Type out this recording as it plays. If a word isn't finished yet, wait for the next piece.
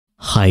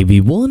Hi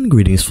everyone,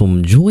 greetings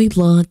from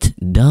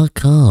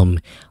joylot.com.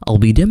 I'll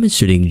be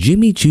demonstrating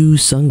Jimmy Choo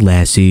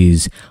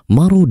sunglasses,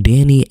 model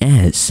Dany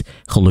S,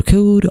 color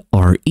code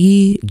REJSQ,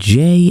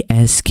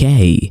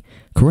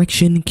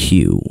 correction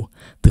Q.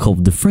 The color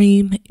of the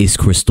frame is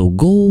crystal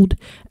gold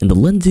and the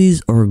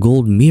lenses are a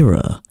gold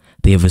mirror.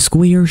 They have a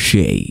square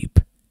shape.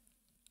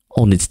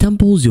 On its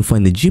temples you'll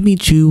find the Jimmy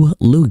Choo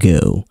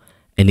logo,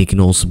 and it can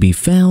also be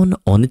found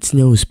on its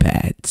nose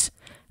pads,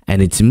 and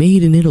it's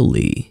made in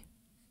Italy.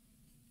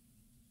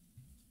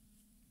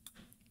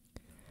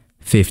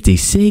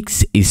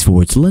 56 is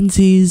for its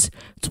lenses,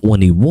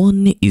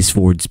 21 is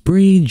for its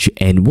bridge,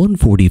 and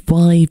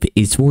 145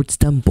 is for its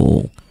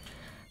temple.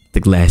 The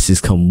glasses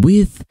come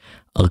with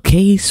a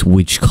case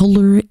which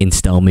color and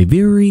style may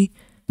vary,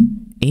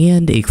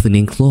 and a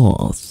cleaning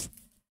cloth.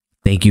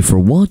 Thank you for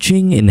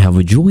watching and have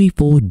a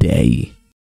joyful day.